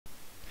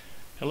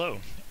Hello,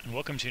 and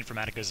welcome to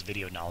Informatica's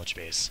Video Knowledge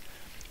Base.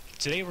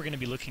 Today we're going to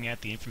be looking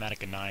at the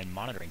Informatica 9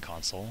 monitoring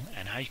console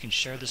and how you can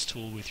share this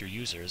tool with your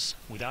users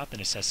without the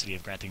necessity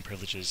of granting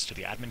privileges to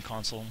the admin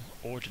console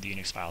or to the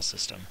Unix file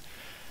system.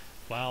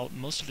 While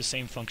most of the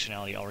same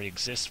functionality already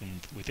exists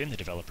within the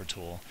developer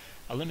tool,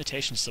 a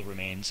limitation still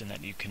remains in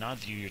that you cannot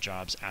view your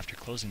jobs after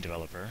closing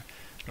developer,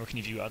 nor can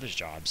you view others'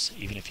 jobs,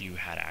 even if you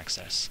had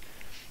access.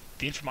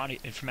 The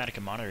Informatica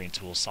monitoring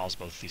tool solves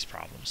both of these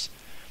problems.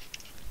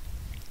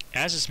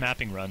 As this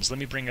mapping runs, let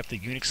me bring up the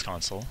Unix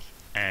console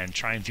and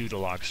try and view the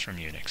logs from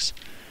Unix.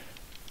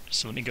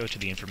 So let me go to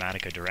the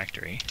Informatica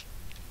directory,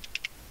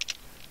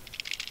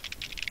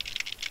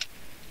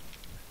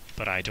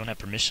 but I don't have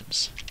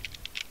permissions.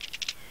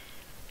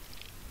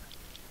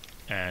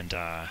 And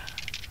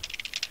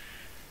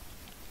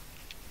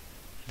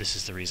this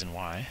is the reason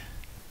why.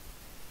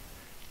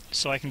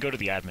 So I can go to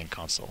the admin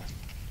console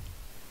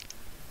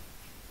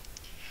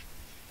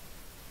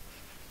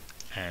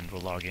and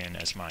we'll log in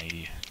as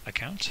my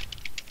account,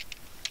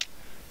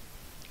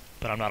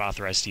 but I'm not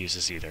authorized to use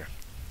this either.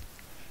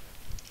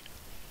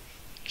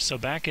 So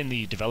back in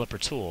the developer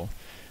tool,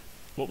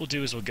 what we'll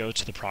do is we'll go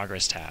to the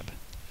progress tab,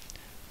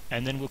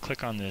 and then we'll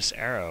click on this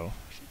arrow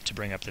to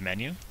bring up the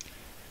menu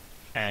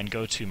and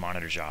go to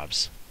monitor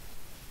jobs.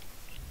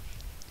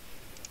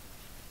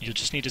 You'll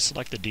just need to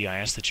select the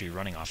DIS that you're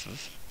running off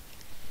of,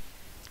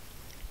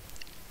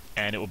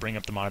 and it will bring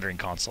up the monitoring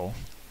console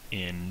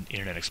in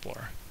Internet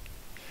Explorer.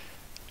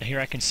 And here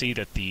I can see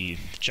that the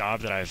job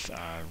that I've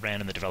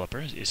ran in the developer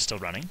is still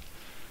running,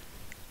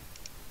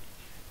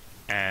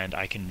 and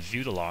I can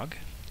view the log.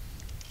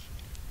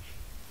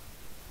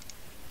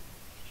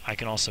 I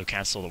can also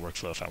cancel the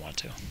workflow if I want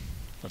to.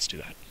 Let's do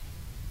that.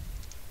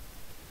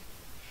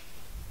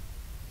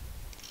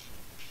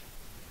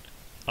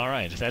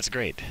 Alright, that's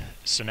great.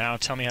 So now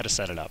tell me how to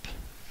set it up.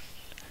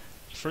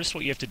 First,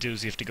 what you have to do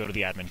is you have to go to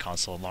the admin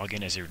console and log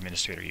in as your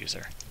administrator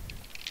user.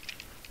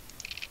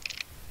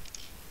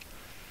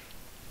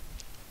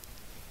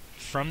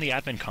 From the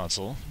admin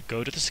console,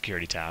 go to the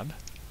security tab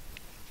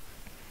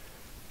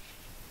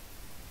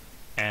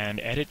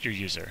and edit your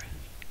user.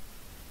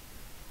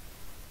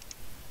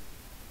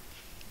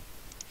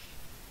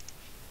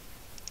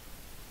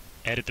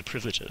 Edit the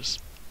privileges.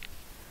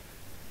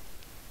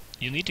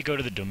 You'll need to go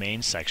to the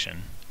domain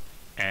section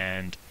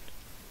and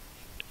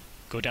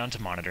go down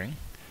to monitoring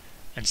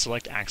and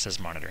select access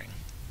monitoring.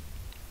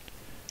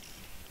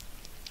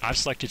 I've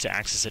selected to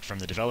access it from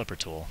the developer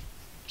tool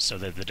so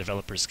that the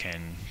developers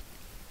can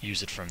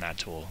use it from that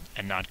tool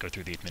and not go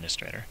through the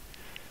administrator.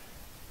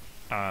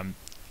 I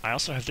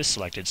also have this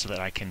selected so that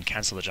I can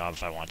cancel the job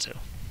if I want to.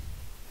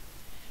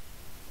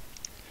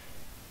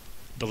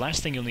 The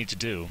last thing you'll need to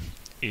do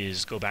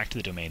is go back to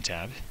the domain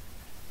tab,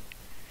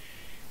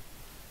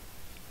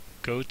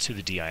 go to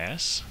the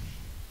DIS,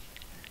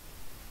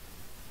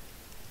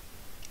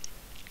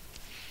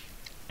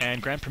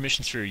 and grant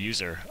permissions for your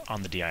user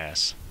on the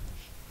DIS.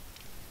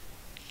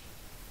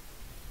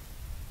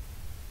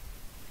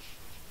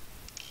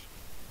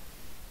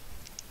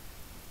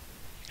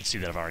 You can see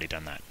that I've already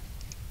done that.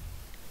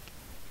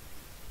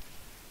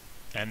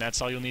 And that's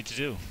all you'll need to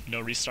do.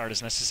 No restart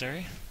is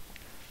necessary.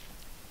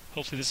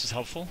 Hopefully this was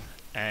helpful,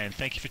 and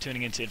thank you for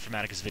tuning in to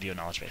Informatica's Video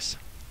Knowledge Base.